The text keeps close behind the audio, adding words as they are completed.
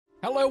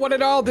Hello one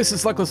and all, this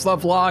is Luckless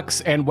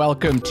LoveLocks and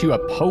welcome to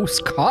a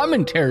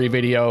post-commentary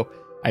video.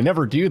 I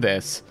never do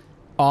this.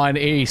 On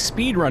a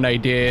speedrun I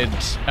did,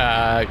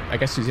 I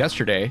guess it was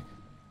yesterday,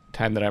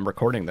 time that I'm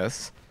recording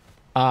this,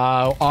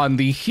 on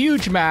the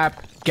huge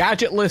map,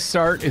 gadgetless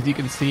start, as you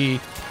can see,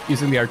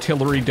 using the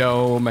artillery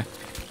dome,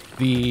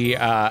 the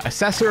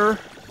assessor,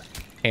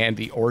 and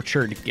the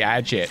orchard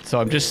gadget. So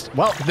I'm just,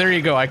 well, there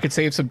you go. I could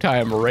save some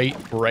time right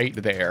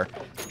there.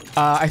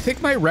 I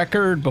think my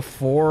record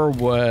before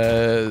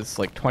was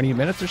like 20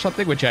 minutes or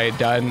something, which I had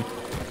done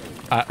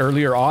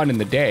earlier on in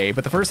the day.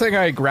 But the first thing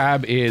I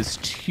grab is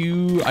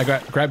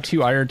grab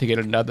 2 iron to get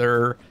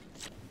another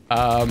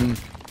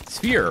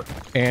sphere.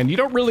 And you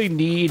don't really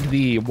need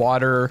the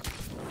water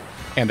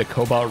and the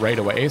cobalt right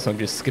away, so I'm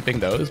just skipping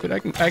those, but I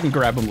can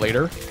grab them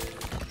later.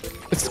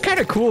 It's kind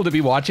of cool to be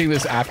watching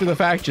this after the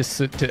fact,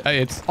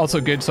 it's also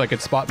good so I can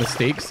spot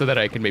mistakes so that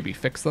I can maybe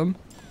fix them.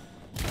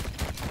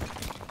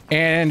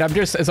 And I'm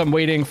just, as I'm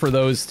waiting for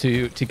those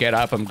to get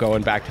up, I'm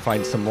going back to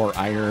find some more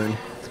iron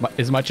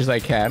as much as I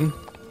can.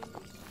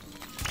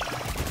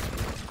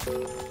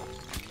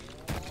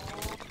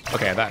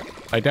 Okay,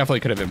 I definitely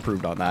could have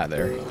improved on that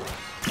there.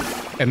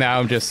 And now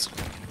I'm just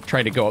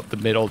trying to go up the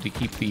middle to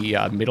keep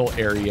the middle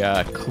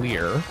area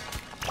clear.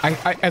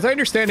 As I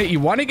understand it, you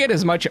want to get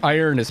as much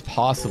iron as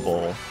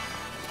possible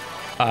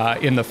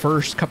in the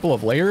first couple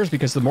of layers,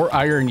 because the more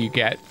iron you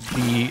get,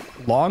 the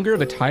longer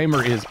the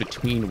timer is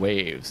between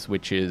waves,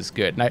 which is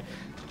good. And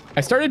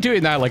I started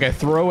doing that, like I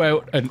throw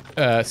out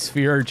a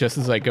sphere just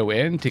as I go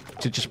in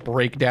to just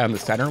break down the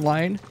center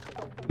line.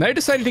 And I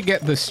decided to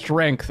get the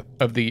strength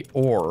of the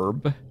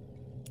orb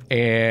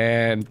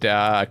and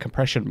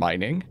compression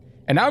mining.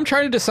 And now I'm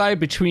trying to decide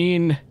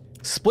between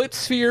split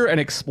sphere and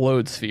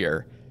explode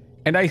sphere.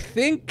 And I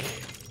think,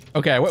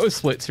 okay, what was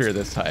split sphere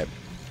this time?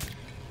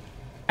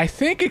 I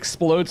think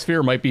explode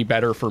sphere might be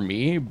better for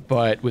me,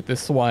 but with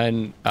this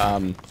one,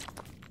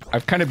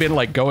 I've kind of been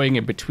like going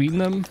in between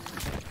them.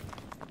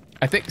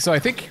 I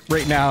think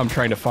right now I'm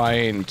trying to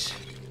find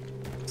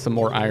some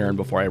more iron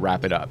before I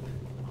wrap it up.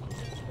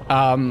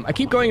 I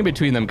keep going in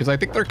between them because I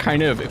think they're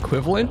kind of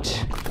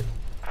equivalent,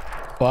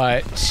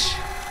 but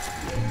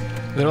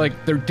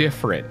they're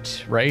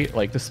different, right?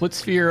 Like the split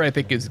sphere, I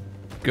think is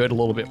good a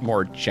little bit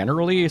more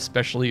generally,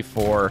 especially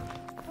for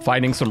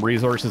finding some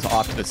resources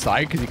off to the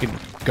side, because you can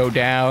go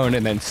down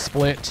and then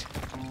split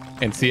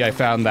and see I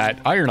found that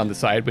iron on the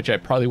side, which I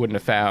probably wouldn't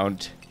have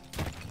found.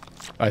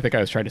 I think I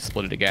was trying to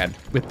split it again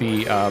with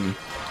the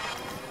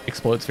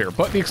explode sphere.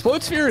 But the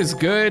explode sphere is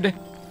good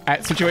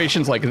at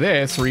situations like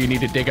this where you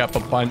need to dig up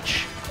a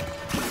bunch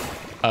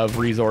of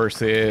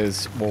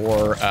resources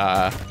or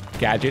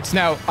gadgets.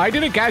 Now, I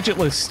did a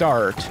gadgetless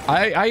start.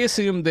 I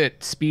assumed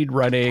that speed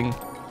running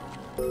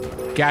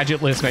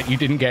gadgetless meant you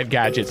didn't get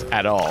gadgets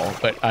at all,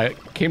 but I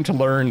came to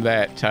learn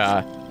that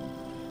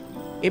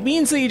it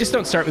means that you just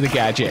don't start with a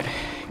gadget.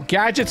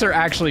 Gadgets are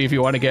actually, if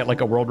you want to get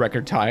like a world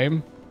record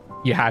time,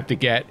 you have to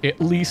get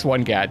at least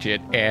 1 gadget,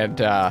 and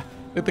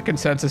the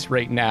consensus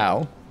right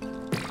now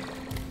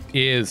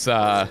is,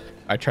 I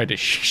tried to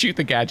shoot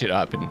the gadget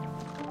up and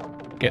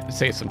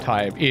save some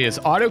time, is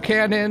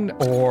autocannon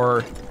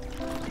or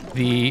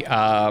the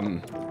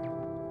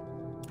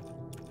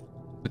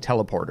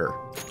teleporter.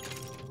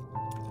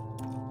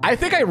 I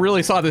think I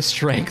really saw the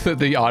strength of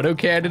the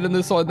autocannon in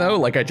this one, though.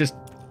 Like,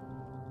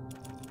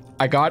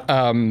 I got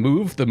the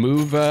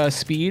move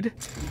speed.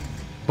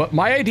 But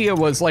my idea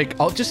was, like,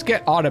 I'll just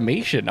get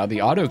automation on the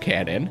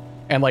autocannon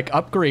and, like,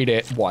 upgrade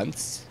it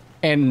once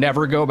and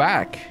never go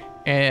back.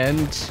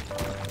 And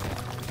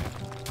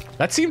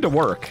that seemed to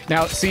work.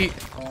 Now, see,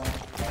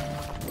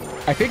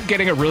 I think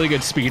getting a really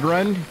good speed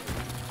run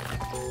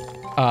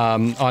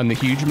on the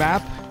huge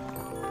map,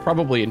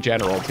 probably in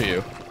general,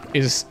 too,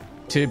 is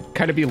to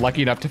kind of be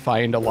lucky enough to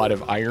find a lot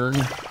of iron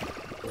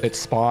that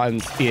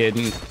spawns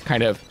in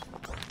kind of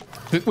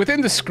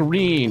within the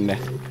screen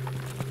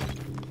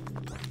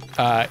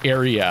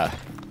area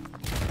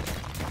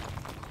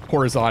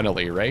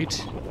horizontally,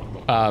 right?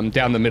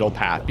 Down the middle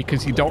path,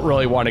 because you don't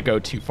really want to go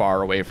too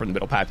far away from the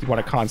middle path. You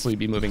want to constantly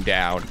be moving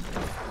down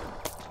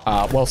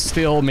while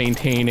still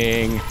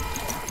maintaining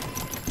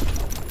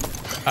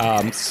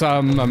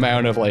some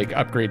amount of like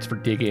upgrades for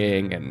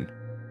digging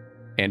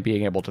and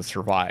being able to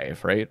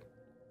survive, right?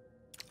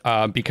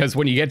 Because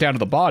when you get down to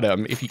the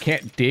bottom, if you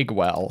can't dig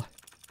well,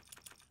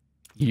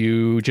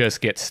 you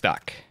just get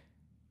stuck.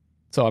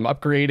 So I'm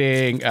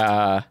upgrading.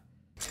 I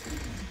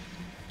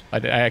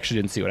actually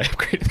didn't see what I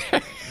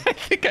upgraded.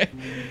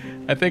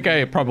 I think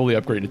I probably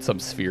upgraded some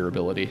sphere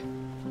ability.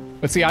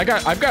 But see, I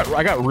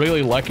got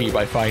really lucky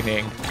by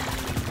finding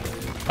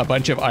a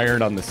bunch of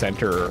iron on the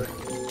center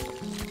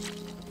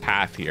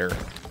path here.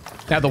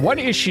 Now the one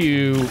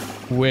issue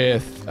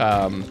with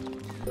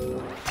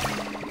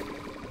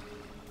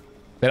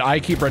that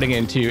I keep running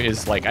into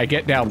is, like, I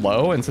get down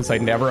low, and since I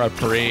never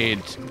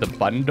upgrade the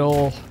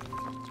bundle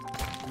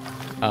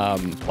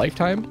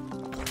lifetime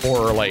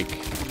or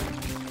like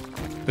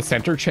the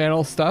center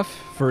channel stuff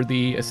for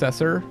the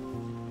assessor,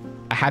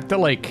 I had to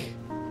like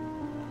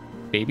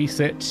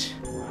babysit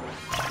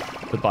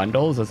the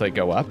bundles as I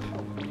go up.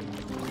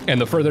 And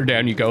the further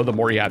down you go, the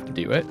more you have to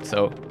do it.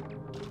 So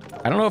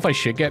I don't know if I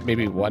should get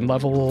maybe 1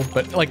 level,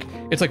 but like,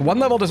 it's like 1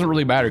 level doesn't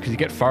really matter because you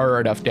get far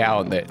enough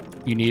down that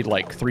you need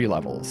like 3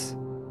 levels.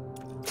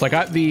 So I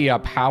got the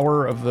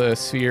power of the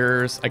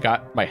spheres. I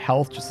got my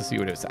health just to see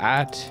what it's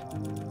at.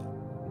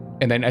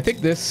 And then I think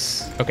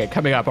this, okay,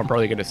 coming up, I'm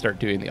probably going to start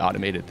doing the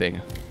automated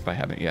thing if I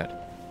haven't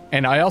yet.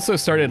 And I also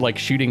started like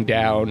shooting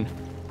down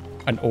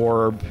an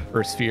orb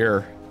or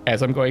sphere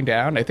as I'm going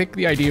down. I think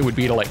the idea would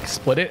be to like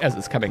split it as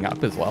it's coming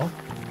up as well.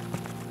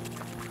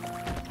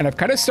 And I've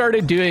kind of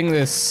started doing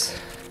this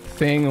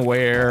thing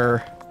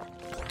where,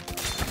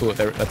 oh,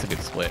 that's a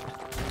good split.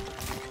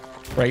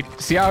 Right,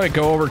 see how I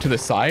go over to the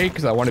side?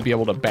 Because I want to be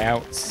able to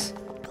bounce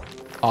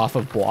off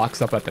of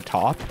blocks up at the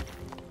top.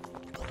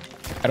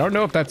 I don't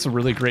know if that's a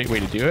really great way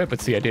to do it, but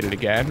see, I did it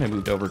again. I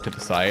moved over to the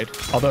side.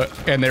 Although,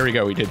 and there we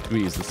go, we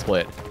used the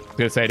split. I was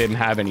gonna say I didn't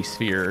have any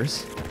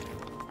spheres.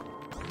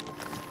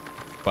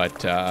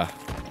 But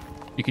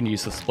you can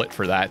use the split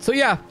for that. So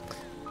yeah,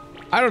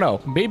 I don't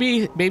know,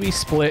 maybe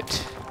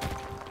split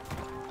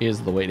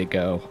is the way to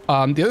go.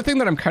 The other thing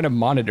that I'm kind of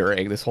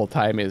monitoring this whole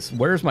time is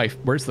where's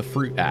the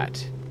fruit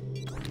at?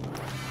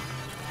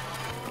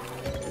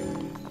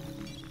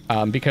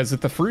 Because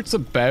if the fruit's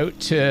about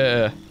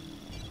to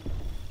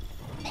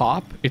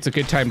pop, it's a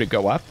good time to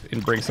go up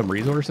and bring some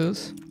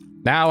resources.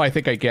 Now I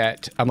think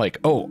I'm like,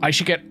 oh, I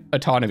should get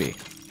autonomy.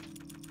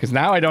 Because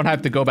now I don't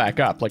have to go back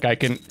up. Like I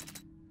can,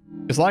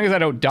 as long as I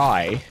don't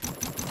die,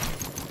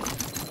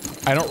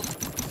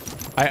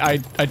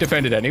 I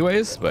defended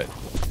anyways, but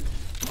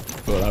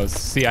well, that was,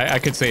 see, I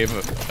could save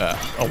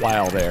a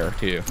while there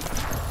too.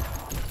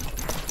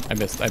 I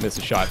missed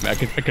a shot. I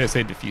could have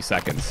saved a few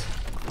seconds.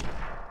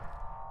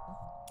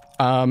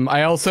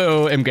 I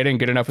also am getting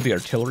good enough with the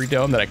artillery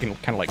dome that I can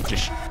kind of like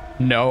just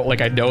know, like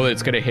I know that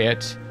it's gonna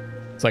hit,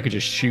 so I could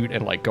just shoot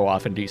and like go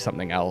off and do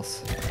something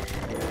else.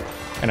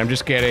 And I'm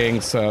just getting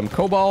some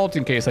cobalt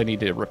in case I need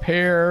to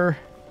repair.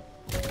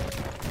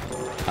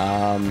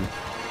 I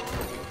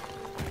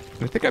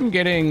think I'm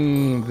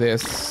getting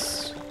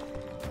this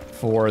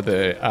for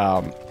the,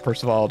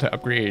 first of all, to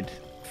upgrade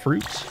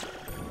fruit.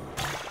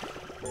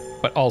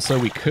 But also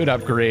we could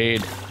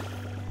upgrade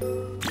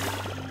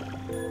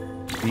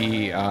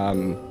the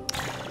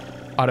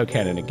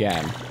autocannon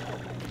again.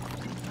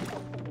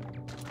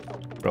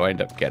 What do I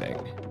end up getting?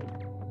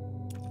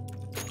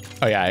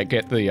 Oh yeah, I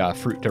get the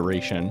fruit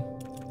duration.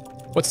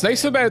 What's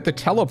nice about the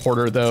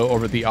teleporter though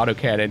over the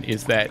autocannon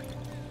is that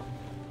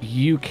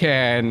you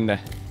can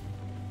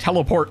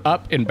teleport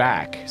up and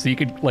back. So you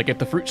could, like, if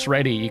the fruit's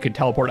ready, you could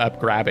teleport up,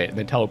 grab it, and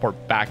then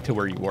teleport back to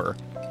where you were.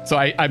 So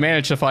I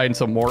managed to find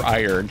some more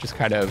iron, just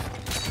kind of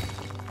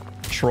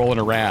trolling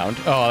around.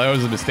 Oh, that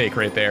was a mistake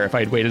right there. If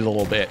I'd waited a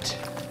little bit.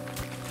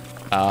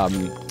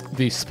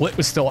 The split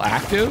was still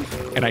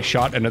active, and I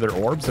shot another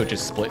orb, so it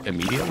just split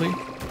immediately.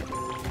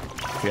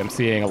 See, I'm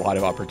seeing a lot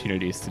of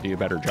opportunities to do a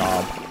better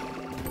job.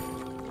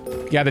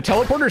 Yeah, the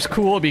teleporter's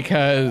cool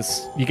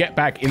because you get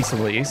back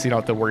instantly, so you don't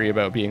have to worry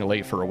about being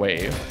late for a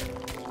wave.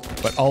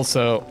 But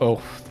also,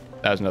 oh,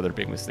 that was another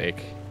big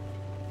mistake.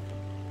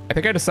 I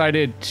think I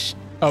decided,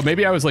 oh,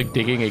 maybe I was like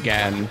digging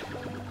again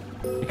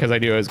because I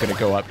knew I was going to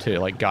go up to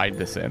like guide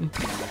this in.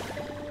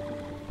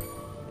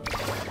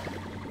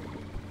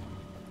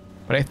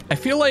 But I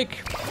feel like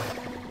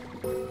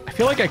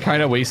I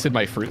kind of wasted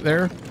my fruit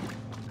there.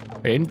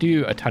 I didn't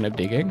do a ton of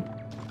digging.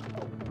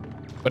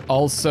 But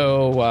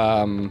also,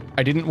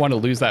 I didn't want to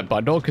lose that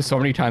bundle because so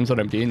many times when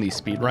I'm doing these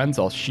speed runs,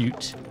 I'll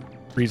shoot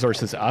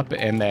resources up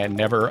and then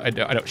I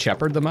don't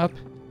shepherd them up.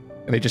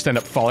 And they just end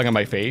up falling on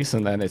my face,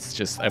 and then it's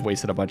just, I've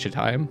wasted a bunch of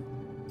time.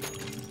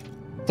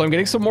 So I'm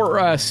getting some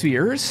more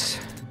spheres.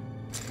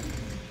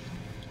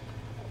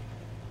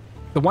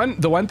 The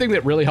one thing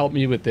that really helped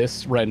me with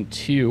this run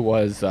too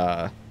was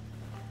I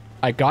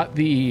got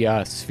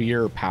the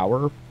sphere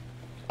power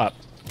up,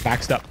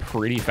 maxed up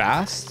pretty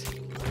fast.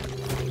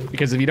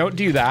 Because if you don't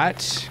do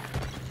that,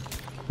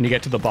 when you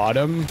get to the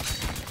bottom,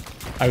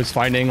 I was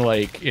finding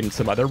like in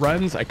some other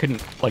runs, I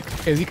couldn't, like,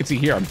 as you can see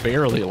here, I'm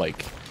barely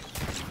like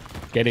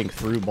getting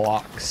through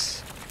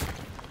blocks.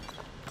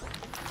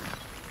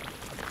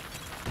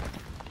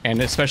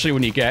 And especially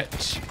when you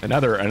get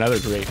another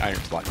great iron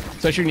spot,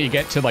 especially when you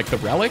get to like the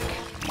relic,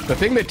 the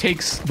thing that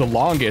takes the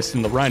longest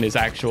in the run is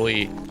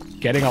actually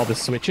getting all the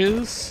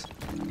switches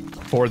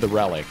for the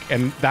relic.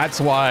 And that's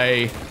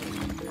why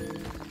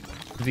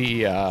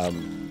the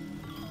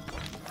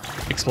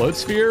explode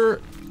sphere,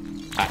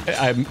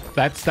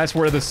 that's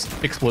where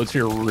this explode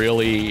sphere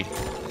really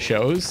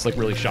shows, like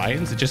really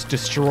shines. It just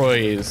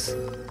destroys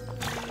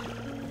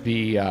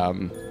the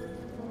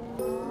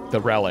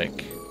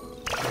relic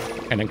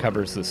and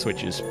uncovers the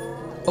switches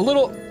a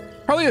little.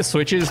 Probably the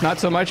switches not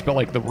so much, but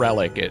like the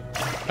relic, it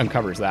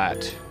uncovers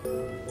that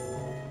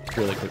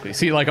really quickly.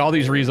 See, like all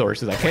these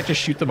resources, I can't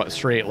just shoot them up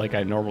straight like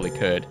I normally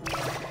could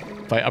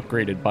if I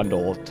upgraded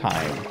bundle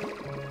time.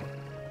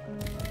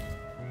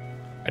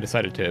 I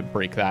decided to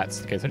break that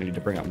in case I needed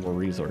to bring up more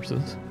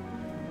resources.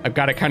 I've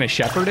got to kind of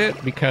shepherd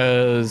it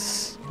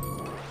because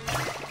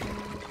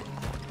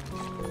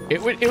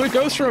It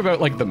goes from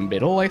about like the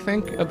middle, I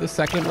think, of the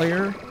second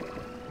layer,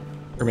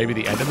 or maybe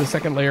the end of the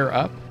second layer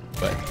up.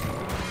 But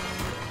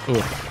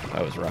oof,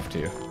 that was rough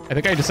too. I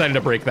think I decided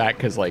to break that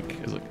because like,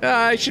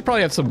 I should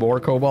probably have some more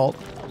cobalt.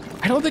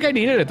 I don't think I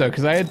needed it though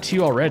because I had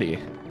 2 already.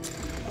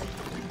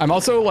 I'm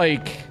also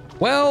like,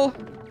 well,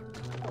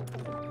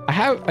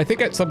 I think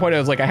at some point I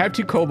was like, I have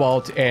 2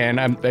 cobalt and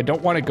I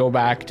don't want to go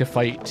back to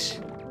fight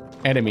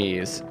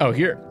enemies. Oh,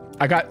 here,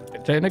 did I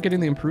end up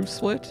getting the improved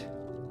split?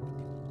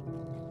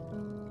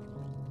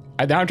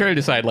 Now I'm trying to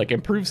decide, like,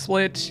 improved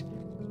split,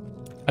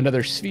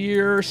 another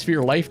sphere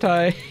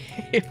lifetime.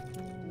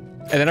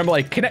 And then I'm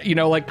like,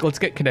 let's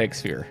get kinetic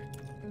sphere.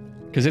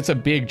 Because it's a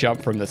big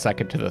jump from the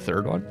second to the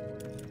third one.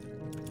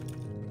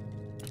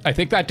 I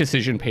think that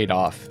decision paid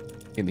off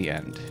in the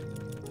end.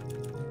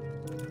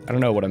 I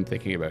don't know what I'm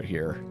thinking about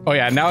here. Oh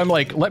yeah, now I'm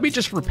like, let me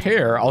just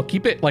repair. I'll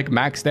keep it like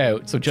maxed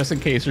out. So just in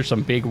case there's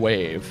some big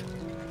wave,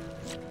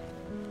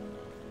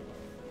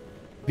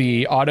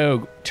 the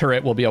auto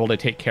turret will be able to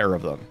take care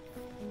of them.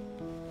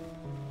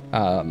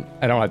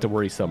 I don't have to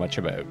worry so much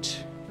about.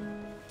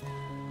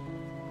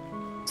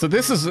 So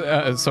this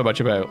is so much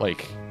about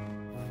like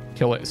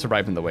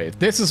surviving the wave.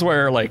 This is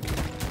where like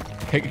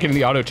getting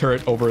the auto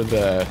turret over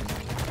the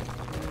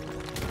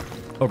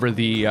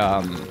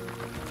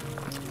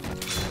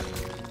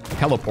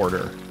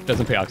teleporter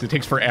doesn't pay off because it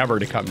takes forever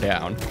to come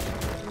down.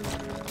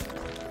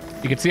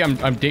 You can see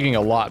I'm digging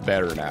a lot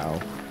better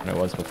now than I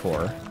was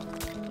before.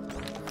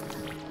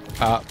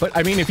 But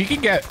I mean, if you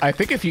could get, I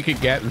think if you could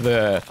get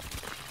the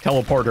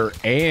teleporter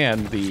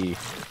and the,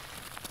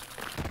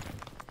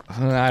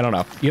 I don't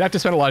know. You'd have to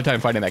spend a lot of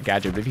time finding that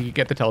gadget, but if you could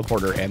get the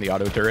teleporter and the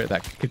auto turret,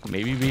 that could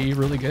maybe be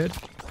really good.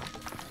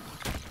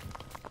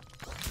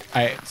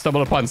 I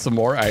stumbled upon some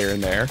more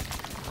iron there,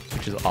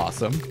 which is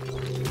awesome.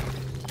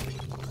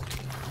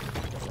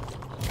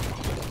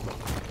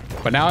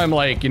 But now I'm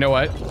like, you know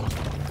what?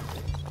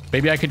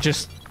 Maybe I could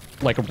just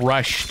like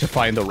rush to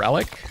find the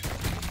relic.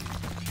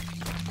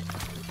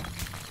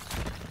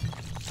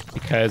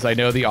 Because I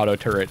know the auto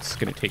turret's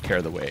gonna take care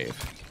of the wave.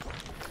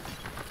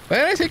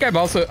 But I think I'm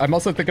also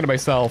thinking to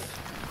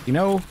myself, you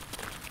know,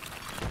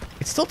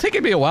 it's still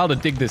taking me a while to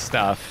dig this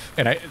stuff.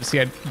 And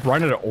I'd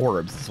run out of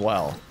orbs as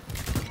well.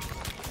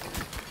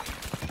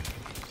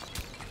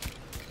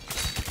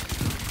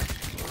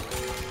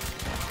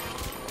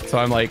 So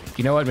I'm like,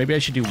 you know what? Maybe I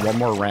should do one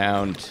more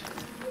round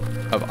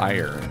of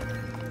iron.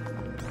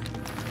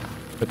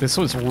 But this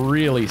was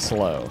really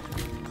slow.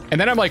 And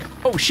then I'm like,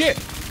 oh shit!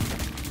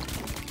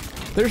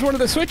 There's one of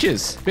the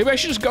switches. Maybe I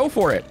should just go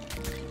for it.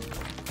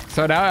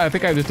 So now I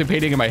think I'm just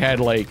debating in my head,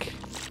 like,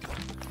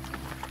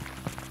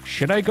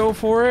 should I go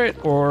for it?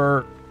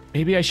 Or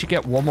maybe I should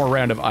get one more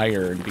round of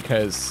iron,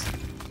 because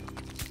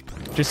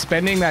just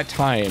spending that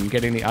time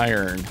getting the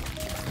iron,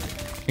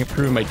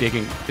 improving my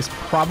digging, is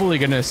probably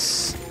gonna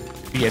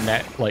be a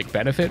net, like,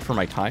 benefit for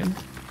my time.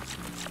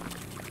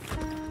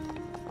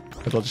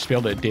 Because I'll just be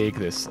able to dig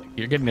this.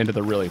 You're getting into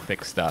the really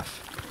thick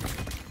stuff.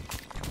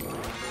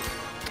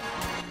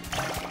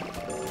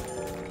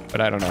 But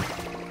I don't know.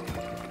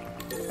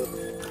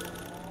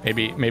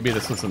 Maybe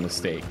this was a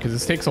mistake, because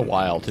this takes a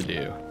while to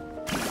do.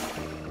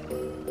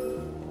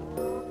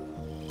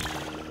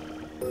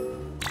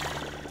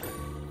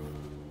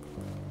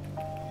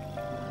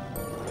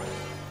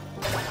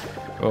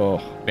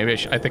 Oh, maybe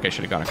I think I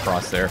should have gone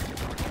across there,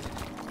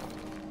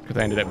 because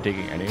I ended up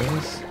digging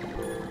anyways.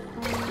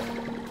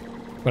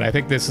 But I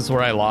think this is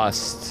where I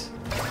lost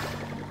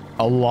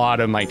a lot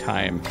of my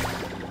time.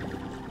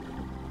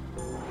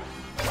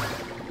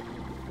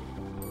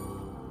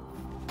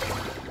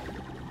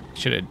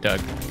 Should have dug.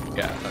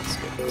 Yeah, that's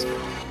good. That's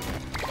good.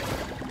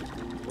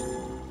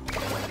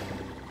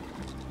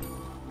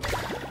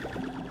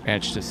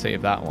 Managed to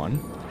save that one.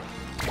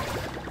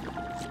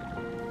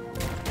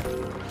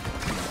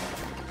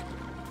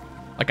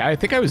 Like, I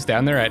think I was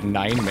down there at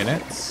 9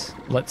 minutes.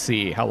 Let's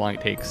see how long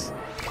it takes.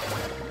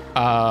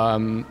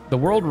 The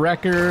world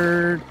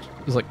record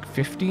was like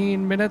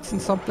 15 minutes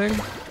and something.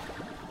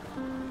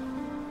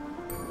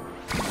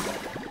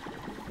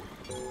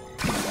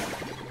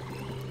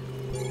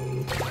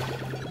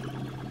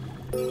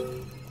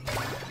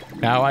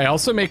 Now, I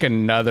also make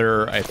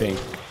another, I think,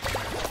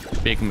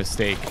 big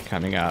mistake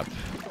coming up.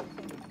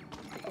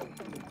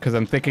 Because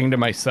I'm thinking to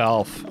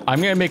myself,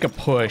 I'm going to make a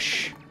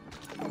push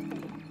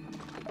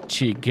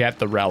to get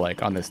the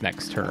relic on this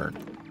next turn.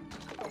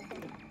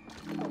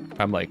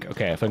 I'm like,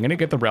 okay, if I'm going to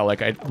get the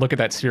relic, I look at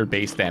that sphere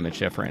base damage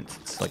difference.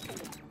 It's like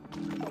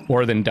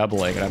more than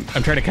doubling. And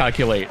I'm trying to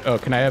calculate, oh,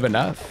 can I have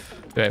enough?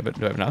 Do I have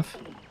enough?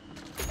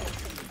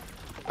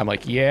 I'm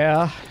like,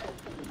 yeah.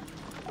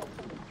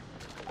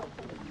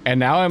 And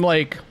now I'm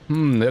like,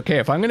 okay,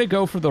 if I'm going to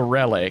go for the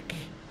relic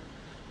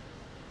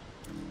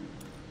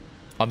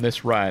on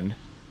this run,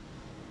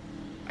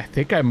 I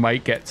think I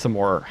might get some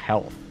more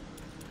health.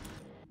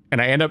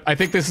 And I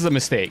think this is a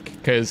mistake,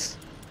 because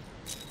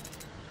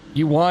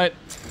you want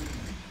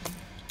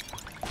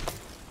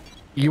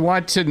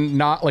to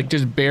not, like,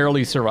 just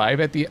barely survive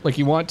at the, like,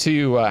 you want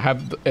to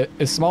have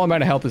a small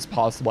amount of health as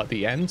possible at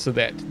the end so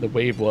that the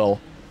wave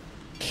will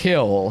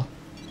kill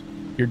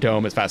your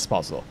dome as fast as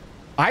possible.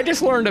 I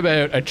just learned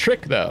about a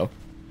trick though.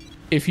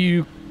 If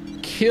you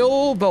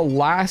kill the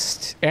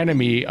last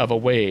enemy of a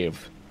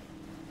wave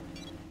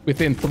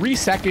within 3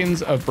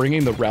 seconds of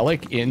bringing the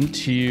relic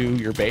into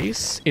your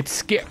base, it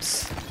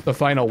skips the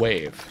final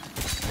wave.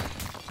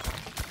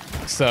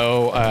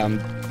 So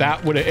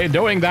that would,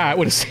 knowing that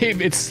would have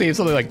saved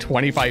something like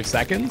 25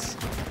 seconds.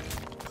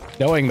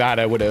 Knowing that,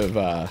 I would have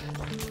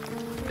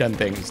done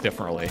things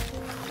differently.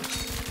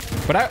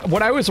 But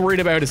what I was worried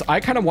about is I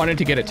kind of wanted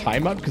to get a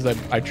time up because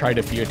I tried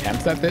a few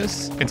attempts at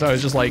this. And so I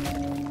was just like,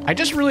 I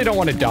just really don't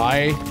want to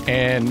die,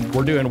 and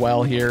we're doing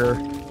well here.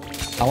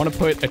 I want to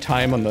put a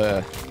time on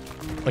the,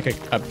 like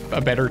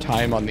a better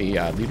time on the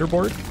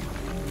leaderboard.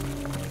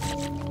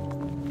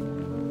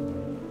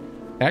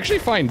 I actually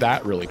find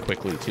that really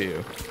quickly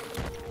too.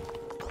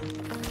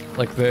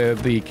 Like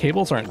the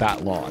cables aren't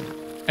that long.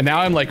 And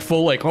now I'm like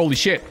full like, holy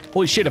shit,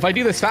 if I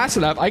do this fast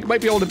enough, I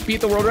might be able to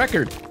beat the world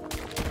record.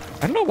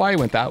 I don't know why I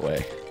went that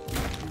way.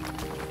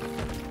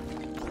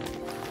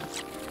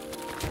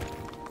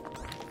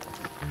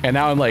 And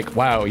now I'm like,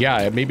 wow,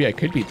 yeah, maybe I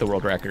could beat the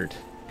world record.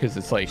 Because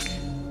it's like...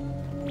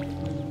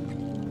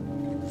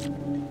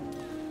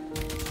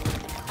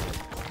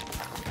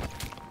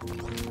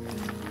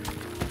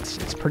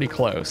 It's pretty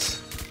close.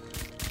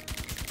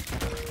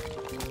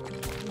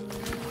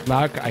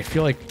 I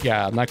feel like,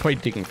 yeah, I'm not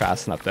quite digging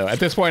fast enough though. At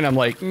this point, I'm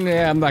like,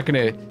 nah, I'm not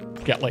gonna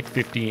get like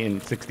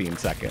 15, 16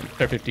 seconds,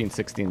 or 15,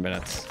 16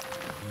 minutes.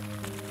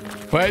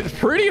 But it's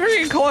pretty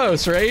freaking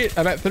close, right?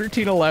 I'm at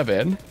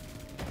 13:11.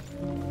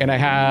 And I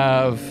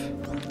have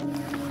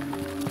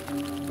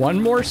one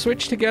more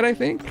switch to get, I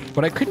think.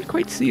 But I couldn't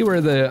quite see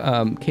where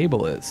the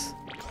cable is.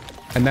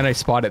 And then I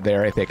spot it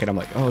there, I think. And I'm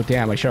like, oh,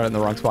 damn, I shot it in the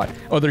wrong spot.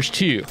 Oh, there's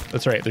two.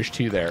 That's right, there's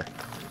two there.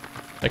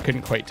 I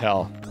couldn't quite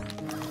tell.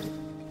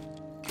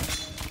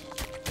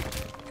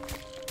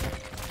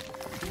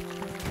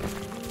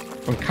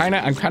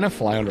 I'm kind of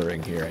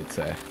floundering here, I'd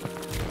say.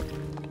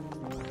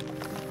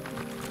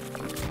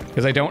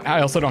 Because I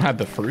also don't have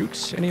the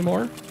fruits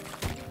anymore.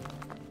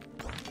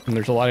 And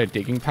there's a lot of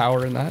digging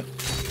power in that.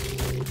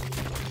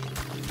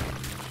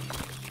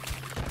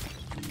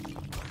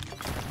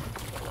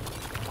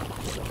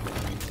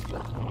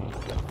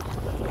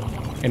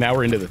 And now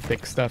we're into the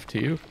thick stuff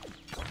too.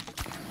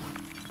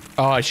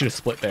 Oh, I should have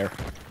split there.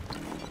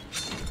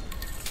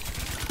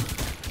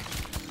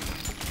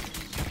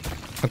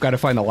 I've got to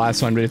find the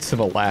last one, but it's to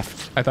the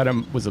left. I thought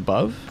it was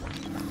above.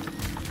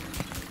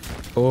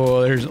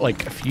 Oh, there's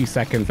like a few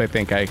seconds I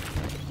think I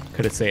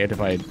could have saved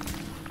if I had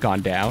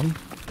gone down.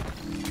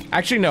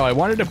 Actually, no, I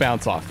wanted to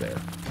bounce off there.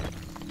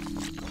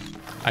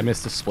 I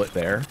missed a split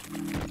there.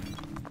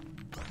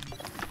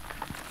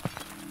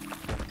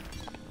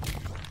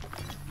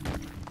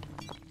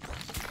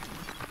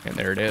 And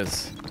there it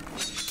is.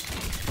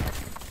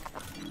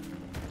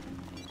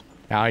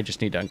 Now I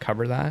just need to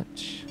uncover that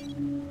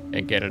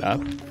and get it up.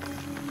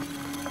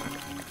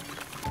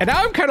 And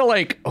now I'm kind of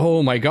like,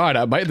 oh my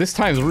god, this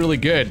time's really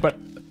good. But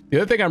the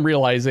other thing I'm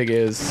realizing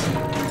is,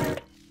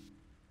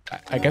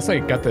 I guess I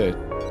got the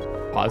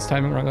pause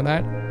timing wrong on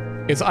that,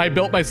 is I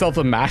built myself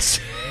a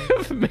massive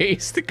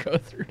maze to go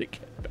through to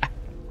get back.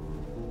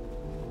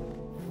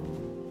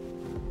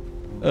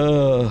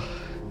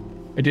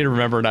 I did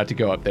remember not to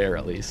go up there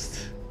at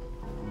least.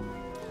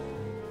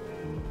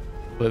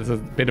 But it's a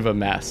bit of a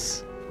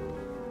mess.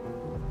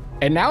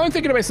 And now I'm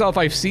thinking to myself,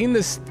 I've seen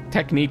this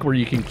technique where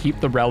you can keep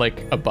the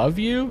relic above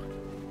you.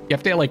 You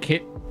have to like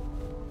hit,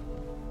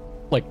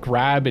 like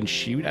grab and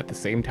shoot at the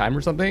same time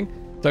or something.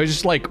 So I was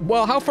just like,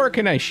 well, how far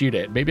can I shoot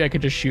it? Maybe I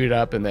could just shoot it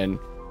up and then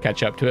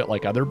catch up to it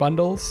like other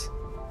bundles.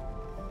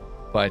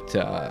 But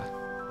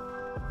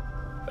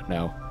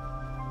no.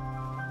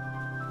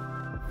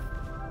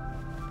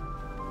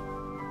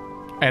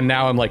 And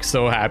now I'm like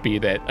so happy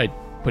that I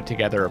put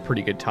together a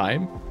pretty good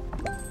time.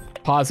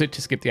 Pause it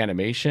to skip the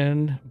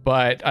animation,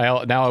 but I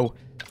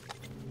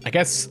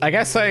guess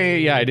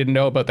I didn't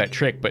know about that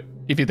trick, but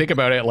if you think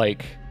about it,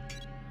 like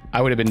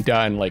I would have been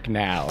done like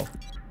now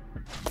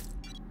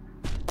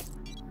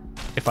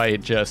if I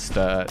had just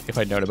if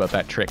I'd known about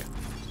that trick.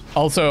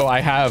 Also, I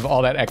have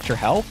all that extra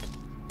health.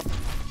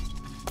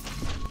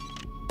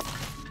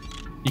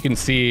 You can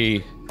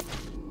see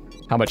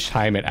how much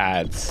time it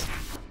adds.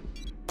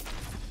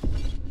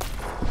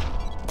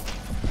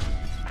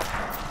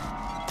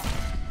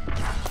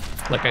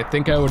 Like, I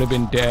think I would have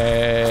been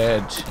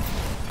dead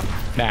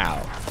now.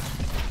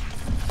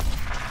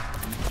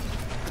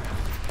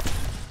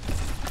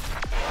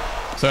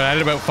 So it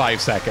added about 5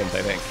 seconds,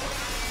 I think.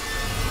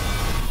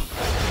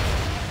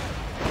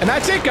 And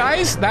that's it,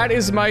 guys. That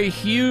is my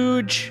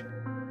huge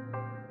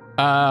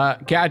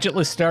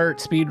gadgetless start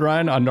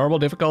speedrun on normal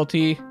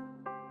difficulty.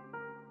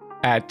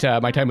 At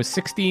my time was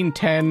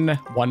 16:10,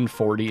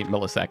 140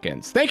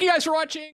 milliseconds. Thank you guys for watching.